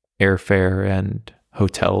arrange airfare and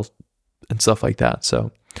hotels and stuff like that.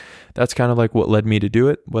 So that's kind of what led me to do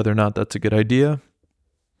it. Whether or not that's a good idea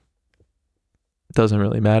doesn't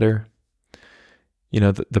really matter.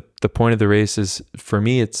 The point of the race is, for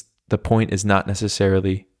me, the point is not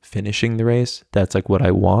necessarily finishing the race. That's what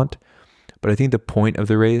I want. But I think the point of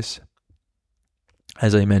the race,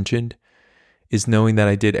 as I mentioned, is knowing that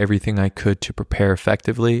I did everything I could to prepare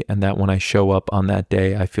effectively, and that when I show up on that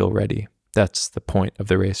day, I feel ready. That's the point of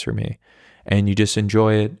the race for me. And you just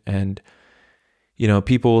enjoy it. And,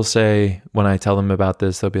 people will say, when I tell them about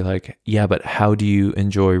this, they'll be like, yeah, but how do you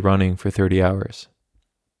enjoy running for 30 hours?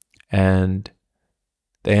 And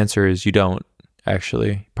the answer is, you don't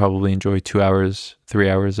actually. Probably enjoy 2 hours, 3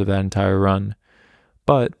 hours of that entire run.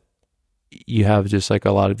 But you have just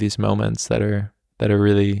a lot of these moments that are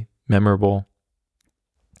really memorable.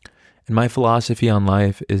 And my philosophy on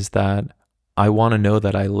life is that I want to know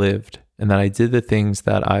that I lived, and that I did the things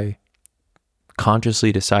that I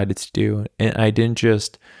consciously decided to do. And I didn't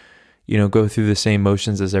just, go through the same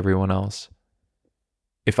motions as everyone else.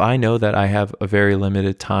 If I know that I have a very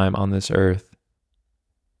limited time on this earth,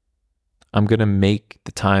 I'm going to make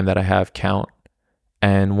the time that I have count.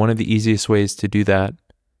 And one of the easiest ways to do that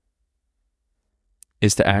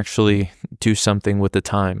is to actually do something with the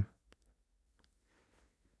time.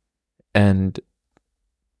 And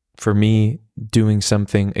for me, doing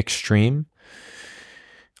something extreme,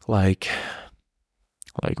 like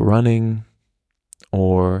running,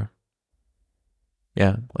 or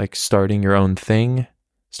starting your own thing,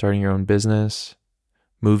 starting your own business,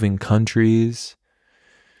 moving countries,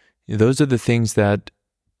 those are the things that,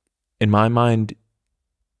 in my mind,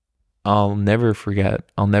 I'll never forget.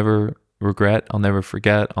 I'll never regret. I'll never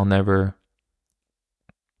forget.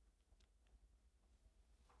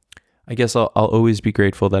 I guess I'll always be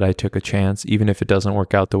grateful that I took a chance, even if it doesn't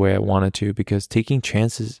work out the way I wanted to, because taking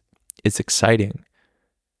chances, it's exciting.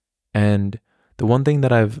 And the one thing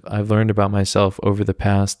that I've learned about myself over the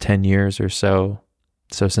past 10 years or so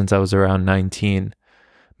since I was around 19,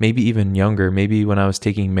 maybe even younger, maybe when I was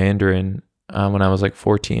taking Mandarin when I was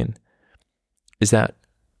 14, is that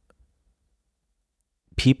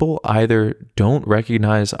people either don't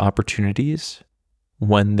recognize opportunities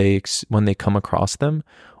when they come across them,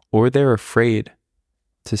 or they're afraid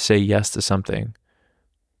to say yes to something.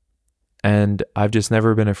 And I've just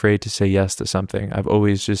never been afraid to say yes to something. I've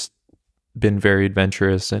always just been very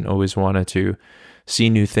adventurous and always wanted to see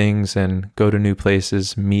new things and go to new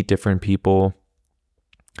places, meet different people.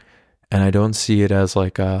 And I don't see it as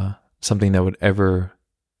something that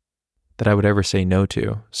I would ever say no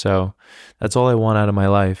to. So that's all I want out of my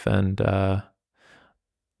life. And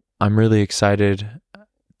I'm really excited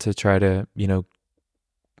to try to,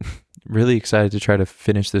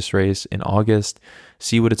 finish this race in August,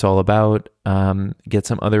 see what it's all about, get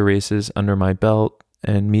some other races under my belt,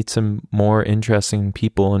 and meet some more interesting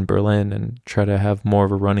people in Berlin, and try to have more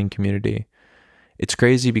of a running community. It's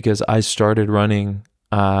crazy because I started running,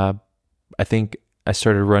 I think I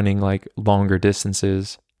started running longer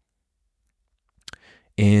distances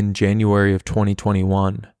in January of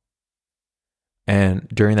 2021. And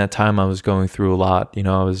during that time, I was going through a lot.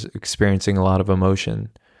 I was experiencing a lot of emotion.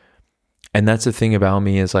 And that's the thing about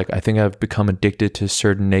me is I think I've become addicted to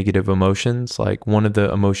certain negative emotions. One of the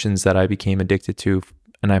emotions that I became addicted to,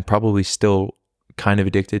 and I'm probably still kind of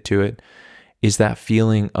addicted to it, is that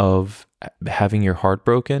feeling of having your heart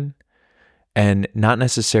broken. And not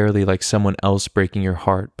necessarily like someone else breaking your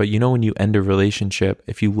heart, but when you end a relationship,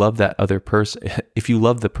 if you love that other person, if you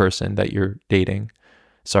love the person that you're dating,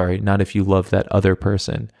 sorry, not if you love that other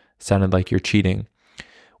person, it sounded like you're cheating.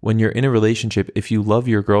 When you're in a relationship, if you love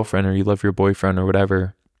your girlfriend or you love your boyfriend or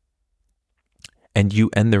whatever, and you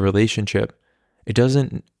end the relationship, it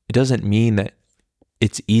doesn't mean that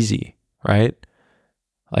it's easy, right?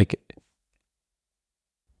 Like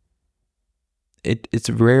it's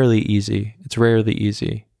rarely easy. It's rarely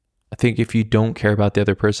easy. I think if you don't care about the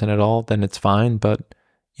other person at all, then it's fine. But,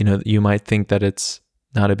 you might think that it's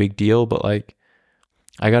not a big deal. But like,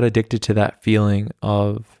 I got addicted to that feeling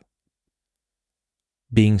of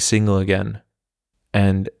being single again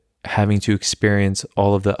and having to experience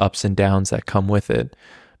all of the ups and downs that come with it.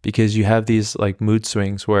 Because you have these like mood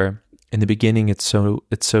swings where in the beginning it's so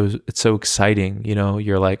exciting.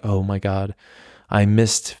 You're like, oh my God, I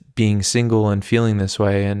missed being single and feeling this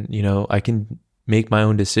way. And, I can make my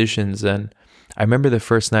own decisions. And I remember the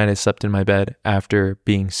first night I slept in my bed after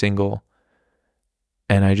being single,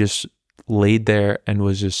 and I just laid there and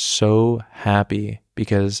was just so happy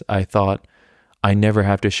because I thought I never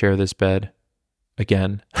have to share this bed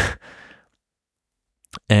again.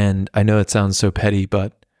 And I know it sounds so petty,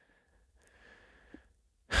 but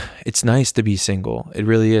it's nice to be single. It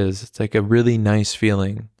really is. It's like a really nice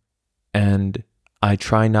feeling. And I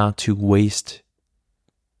try not to waste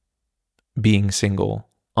being single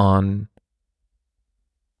on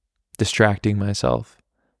distracting myself.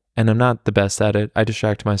 And I'm not the best at it. I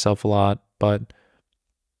distract myself a lot, but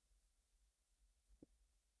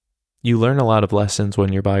you learn a lot of lessons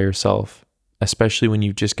when you're by yourself, especially when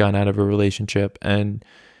you've just gotten out of a relationship. And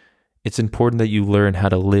it's important that you learn how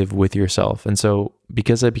to live with yourself. And so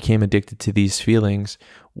because I became addicted to these feelings,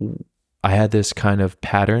 I had this kind of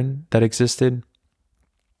pattern that existed,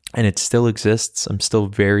 and it still exists. I'm still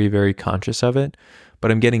very, very conscious of it,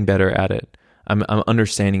 but I'm getting better at it. I'm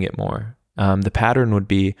understanding it more. The pattern would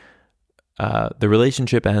be the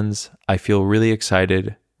relationship ends. I feel really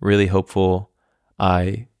excited, really hopeful.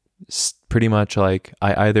 Pretty much like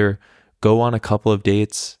I either go on a couple of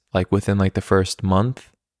dates like within like the first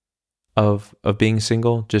month of being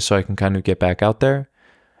single, just so I can kind of get back out there,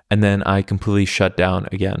 and then I completely shut down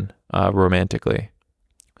again romantically.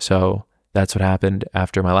 So that's what happened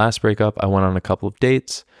after my last breakup. I went on a couple of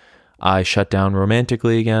dates. I shut down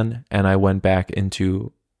romantically again, and I went back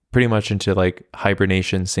pretty much into like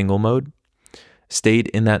hibernation single mode. Stayed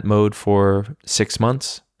in that mode for 6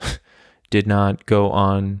 months. Did not go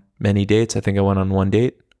on many dates. I think I went on 1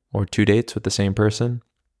 date or 2 dates with the same person.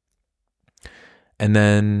 And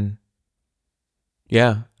then,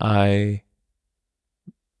 I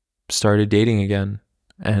started dating again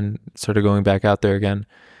and started going back out there again.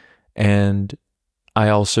 And I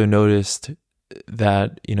also noticed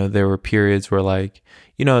that, there were periods where like,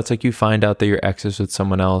 it's like you find out that your ex is with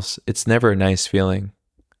someone else. It's never a nice feeling,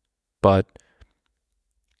 but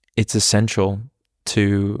it's essential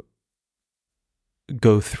to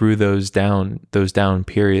go through those down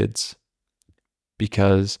periods,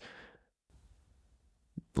 because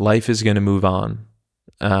life is going to move on.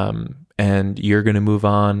 And you're going to move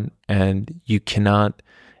on, and you cannot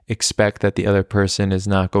expect that the other person is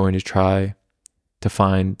not going to try to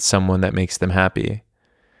find someone that makes them happy.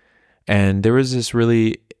 And there was this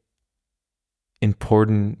really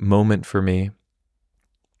important moment for me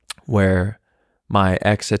where my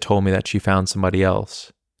ex had told me that she found somebody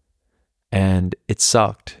else, and it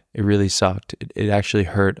sucked. It really sucked. It actually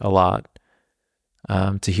hurt a lot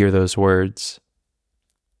to hear those words.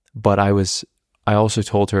 But I also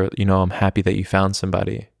told her, I'm happy that you found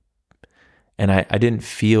somebody. And I didn't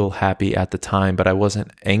feel happy at the time, but I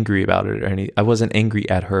wasn't angry about it I wasn't angry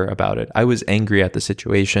at her about it. I was angry at the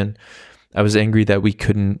situation. I was angry that we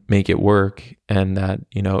couldn't make it work, and that,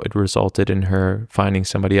 it resulted in her finding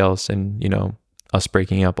somebody else and, us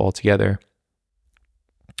breaking up altogether.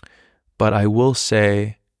 But I will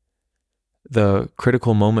say the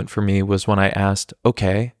critical moment for me was when I asked,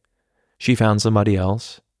 okay, she found somebody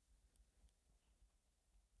else.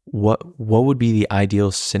 What would be the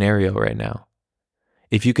ideal scenario right now?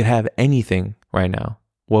 If you could have anything right now,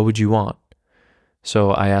 what would you want?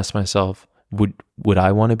 So I asked myself, would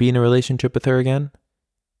I want to be in a relationship with her again?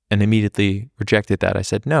 And immediately rejected that. I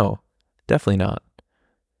said, no, definitely not.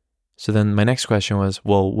 So then my next question was,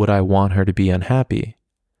 well, would I want her to be unhappy?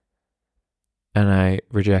 And I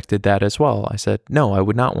rejected that as well. I said, no, I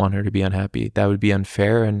would not want her to be unhappy. That would be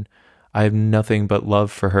unfair, and I have nothing but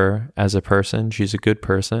love for her as a person. She's a good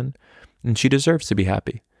person, and she deserves to be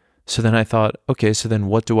happy. So then I thought, okay, so then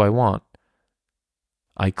what do I want?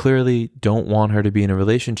 I clearly don't want her to be in a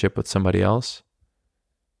relationship with somebody else,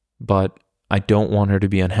 but I don't want her to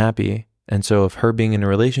be unhappy. And so if her being in a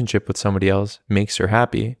relationship with somebody else makes her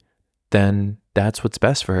happy, then that's what's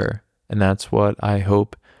best for her. And that's what I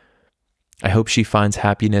hope. I hope she finds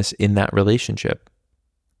happiness in that relationship.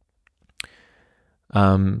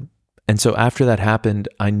 And so after that happened,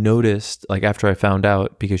 I noticed, like after I found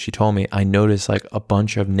out, because she told me, I noticed like a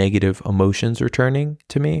bunch of negative emotions returning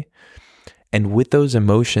to me. And with those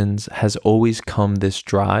emotions has always come this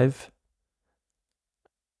drive.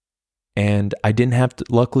 And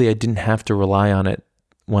luckily I didn't have to rely on it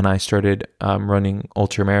when I started running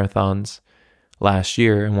ultramarathons last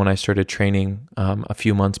year. And when I started training a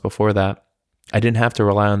few months before that, I didn't have to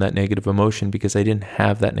rely on that negative emotion because I didn't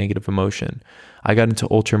have that negative emotion. I got into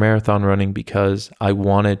ultramarathon running because I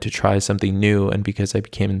wanted to try something new and because I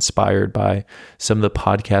became inspired by some of the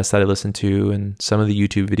podcasts that I listened to and some of the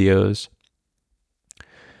YouTube videos.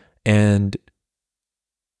 And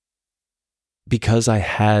because I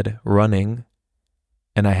had running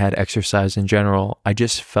and I had exercise in general, I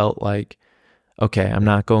just felt like, okay, I'm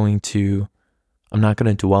not going to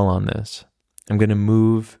dwell on this. I'm going to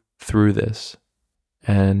move through this.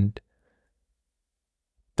 And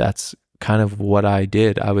that's kind of what I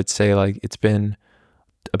did. I would say like it's been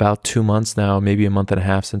about 2 months now, maybe a month and a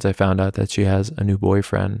half since I found out that she has a new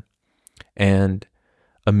boyfriend, and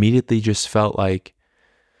immediately just felt like,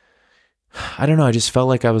 I don't know, I just felt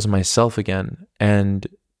like I was myself again. And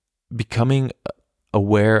becoming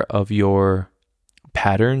aware of your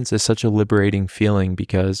patterns is such a liberating feeling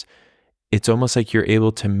because it's almost like you're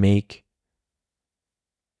able to make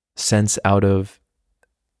sense out of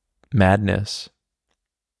madness.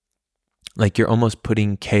 Like you're almost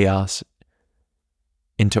putting chaos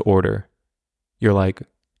into order. You're like,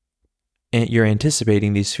 you're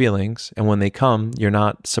anticipating these feelings, and when they come, you're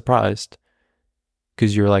not surprised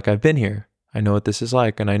because you're like, I've been here. I know what this is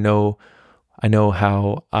like, and I know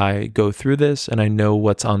how I go through this, and I know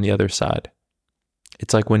what's on the other side.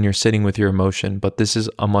 It's like when you're sitting with your emotion, but this is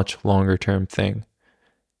a much longer term thing.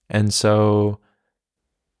 And so,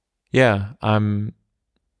 yeah, I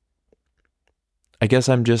guess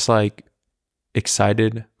I'm just like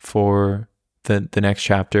excited for the next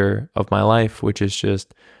chapter of my life, which is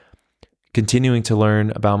just continuing to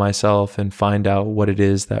learn about myself and find out what it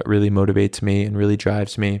is that really motivates me and really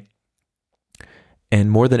drives me. And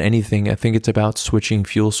more than anything, I think it's about switching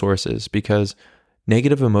fuel sources, because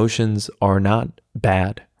negative emotions are not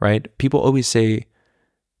bad, right? People always say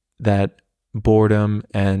that boredom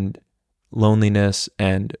and loneliness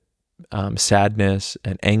and sadness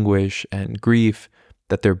and anguish and grief,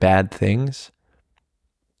 that they're bad things,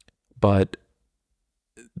 but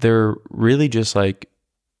they're really just like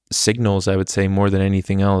signals, I would say, more than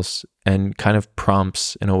anything else, and kind of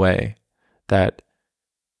prompts in a way that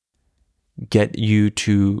get you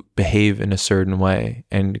to behave in a certain way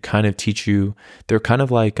and kind of teach you. They're kind of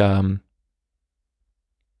like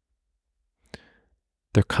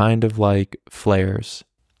flares.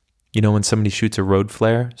 You know, when somebody shoots a road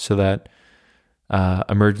flare so that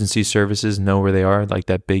emergency services know where they are, like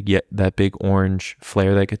that big orange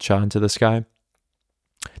flare that gets shot into the sky.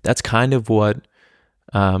 That's kind of what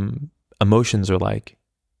emotions are like.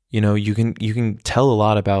 You know, you can tell a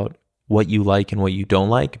lot about what you like and what you don't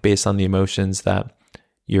like based on the emotions that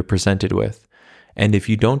you're presented with. And if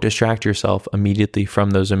you don't distract yourself immediately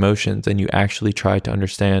from those emotions and you actually try to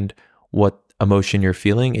understand what emotion you're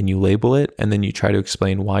feeling and you label it, and then you try to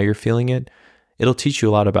explain why you're feeling it, it'll teach you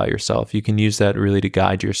a lot about yourself. You can use that really to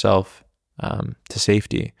guide yourself to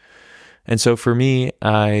safety. And so for me,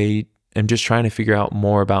 I am just trying to figure out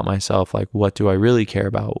more about myself. Like, what do I really care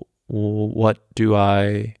about? What do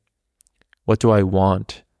I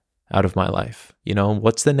want out of my life? You know,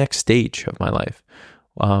 what's the next stage of my life?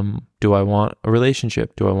 Do I want a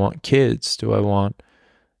relationship? Do I want kids? Do I want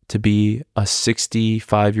to be a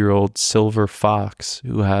 65-year-old silver fox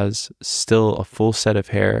who has still a full set of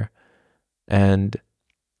hair and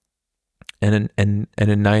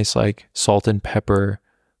a nice like salt and pepper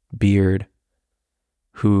beard,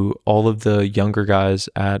 who all of the younger guys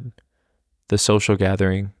at the social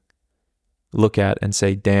gathering look at and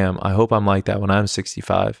say, damn, I hope I'm like that when I'm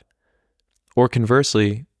 65. Or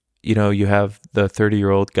conversely, you know, you have the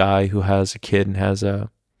 30-year-old guy who has a kid and has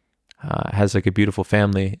like a beautiful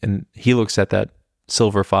family, and he looks at that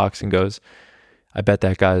silver fox and goes, I bet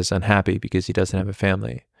that guy is unhappy because he doesn't have a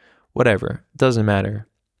family. Whatever, it doesn't matter.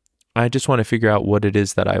 I just want to figure out what it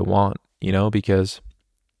is that I want, you know, because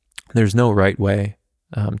there's no right way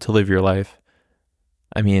to live your life.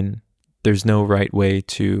 I mean, there's no right way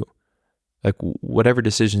to, like, whatever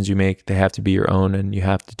decisions you make, they have to be your own, and you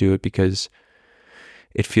have to do it because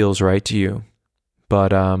it feels right to you.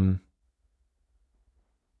 But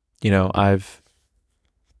I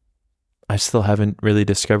still haven't really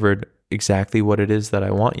discovered exactly what it is that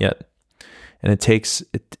I want yet. And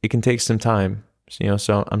it can take some time,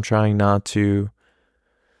 so I'm trying not to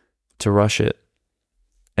rush it.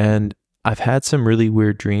 And I've had some really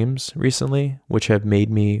weird dreams recently, which have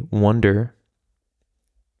made me wonder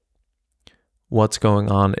what's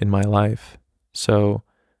going on in my life. So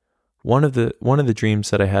one of the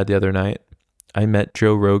dreams that I had the other night, I met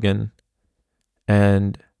Joe Rogan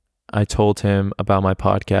and I told him about my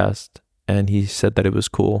podcast, and he said that it was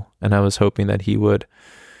cool. And I was hoping that he would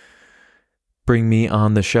bring me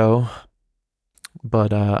on the show,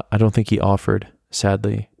 but I don't think he offered,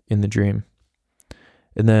 sadly, in the dream.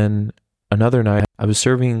 And then another night, I was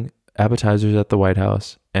serving appetizers at the White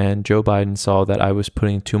House, and Joe Biden saw that I was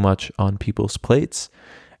putting too much on people's plates,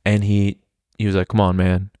 and he was like, come on,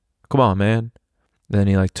 man. And then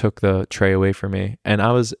he took the tray away from me, and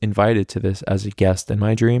I was invited to this as a guest in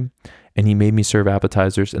my dream, and he made me serve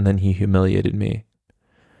appetizers, and then he humiliated me.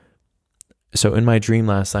 So in my dream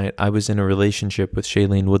last night, I was in a relationship with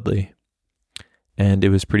Shailene Woodley, and it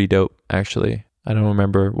was pretty dope, actually. I don't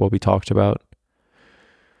remember what we talked about,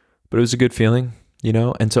 but it was a good feeling,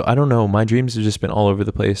 And so I don't know, my dreams have just been all over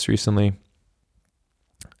the place recently.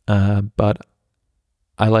 But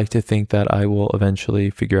I like to think that I will eventually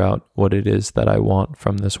figure out what it is that I want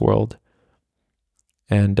from this world.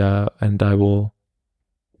 And I will,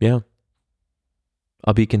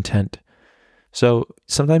 I'll be content. So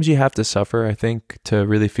sometimes you have to suffer, I think, to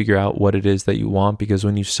really figure out what it is that you want, because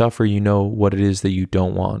when you suffer, you know what it is that you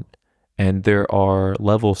don't want. And there are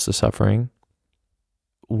levels to suffering.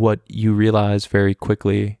 What you realize very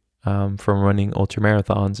quickly from running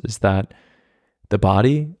ultramarathons is that the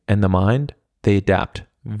body and the mind, they adapt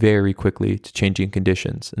very quickly to changing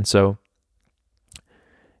conditions. And so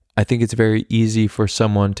I think it's very easy for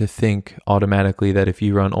someone to think automatically that if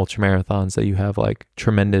you run ultramarathons that you have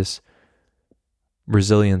tremendous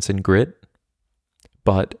resilience and grit.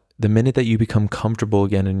 But the minute that you become comfortable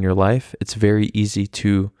again in your life, it's very easy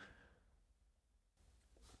to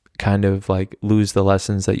kind of lose the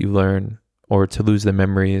lessons that you learn, or to lose the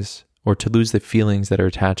memories, or to lose the feelings that are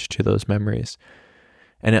attached to those memories.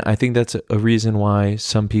 And I think that's a reason why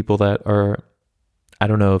some people that are, I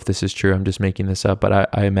don't know if this is true, I'm just making this up, but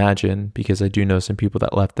I imagine, because I do know some people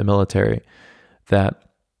that left the military, that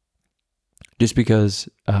just because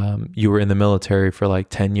you were in the military for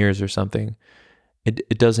 10 years or something,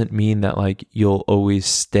 it doesn't mean that you'll always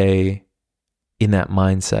stay in that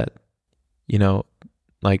mindset.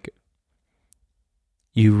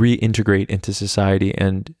 You reintegrate into society,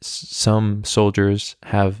 and some soldiers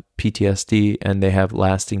have PTSD and they have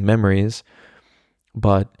lasting memories,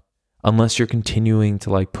 but unless you're continuing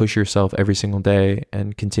to push yourself every single day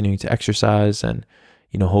and continuing to exercise and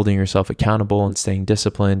holding yourself accountable and staying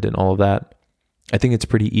disciplined and all of that, I think it's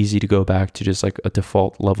pretty easy to go back to just a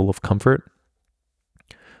default level of comfort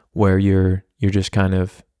where you're just kind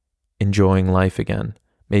of enjoying life again.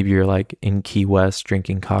 Maybe you're in Key West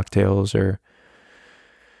drinking cocktails or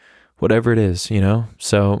whatever it is,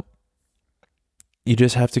 So you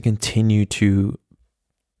just have to continue to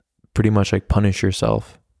pretty much punish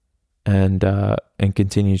yourself and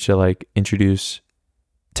continue to introduce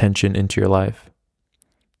tension into your life.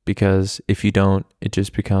 Because if you don't, it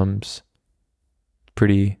just becomes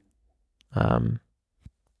pretty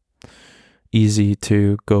easy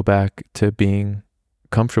to go back to being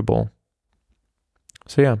comfortable.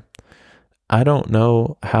 So yeah, I don't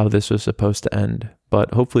know how this was supposed to end,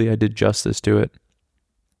 but hopefully I did justice to it.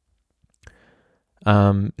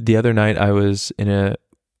 The other night I was in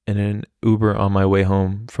an Uber on my way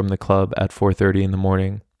home from the club at 4:30 in the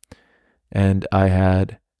morning, and I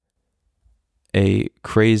had a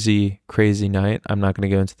crazy night. I'm not going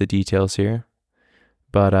to go into the details here,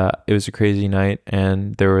 but it was a crazy night,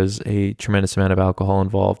 and there was a tremendous amount of alcohol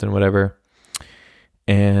involved and whatever,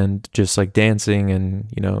 and just dancing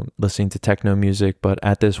and listening to techno music. But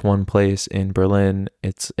at this one place in Berlin,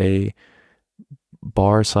 it's a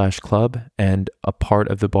bar/club, and a part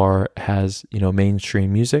of the bar has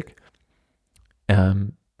mainstream music.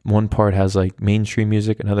 One part has mainstream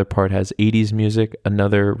music, another part has 80s music,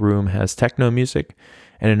 another room has techno music,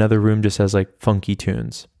 and another room just has funky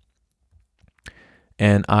tunes.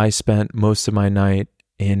 And I spent most of my night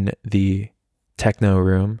in the techno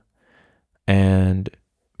room, and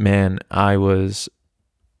man, I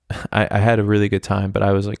had a really good time, but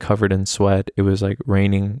I was covered in sweat. It was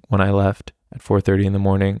raining when I left at 4:30 in the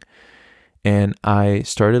morning. And I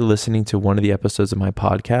started listening to one of the episodes of my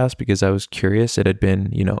podcast because I was curious. It had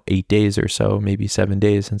been, 8 days or so, maybe 7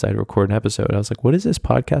 days since I'd recorded an episode. I was like, what is this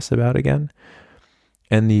podcast about again?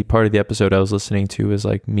 And the part of the episode I was listening to was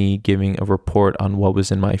like me giving a report on what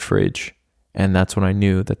was in my fridge. And that's when I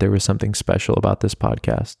knew that there was something special about this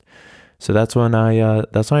podcast. So that's when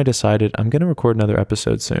I decided I'm going to record another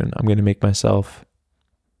episode soon. I'm going to make myself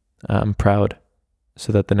proud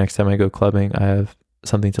so that the next time I go clubbing, I have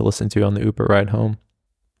something to listen to on the Uber ride home.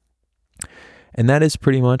 And that is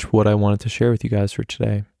pretty much what I wanted to share with you guys for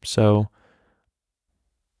today. So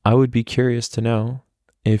I would be curious to know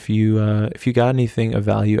if you got anything of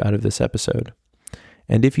value out of this episode.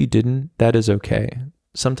 And if you didn't, that is okay.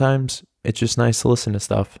 Sometimes it's just nice to listen to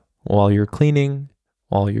stuff while you're cleaning,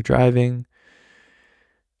 while you're driving,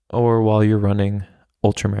 or while you're running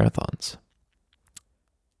ultramarathons.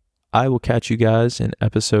 I will catch you guys in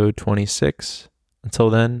episode 26.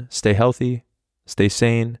 Until then, stay healthy, stay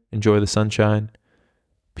sane, enjoy the sunshine.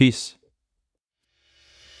 Peace.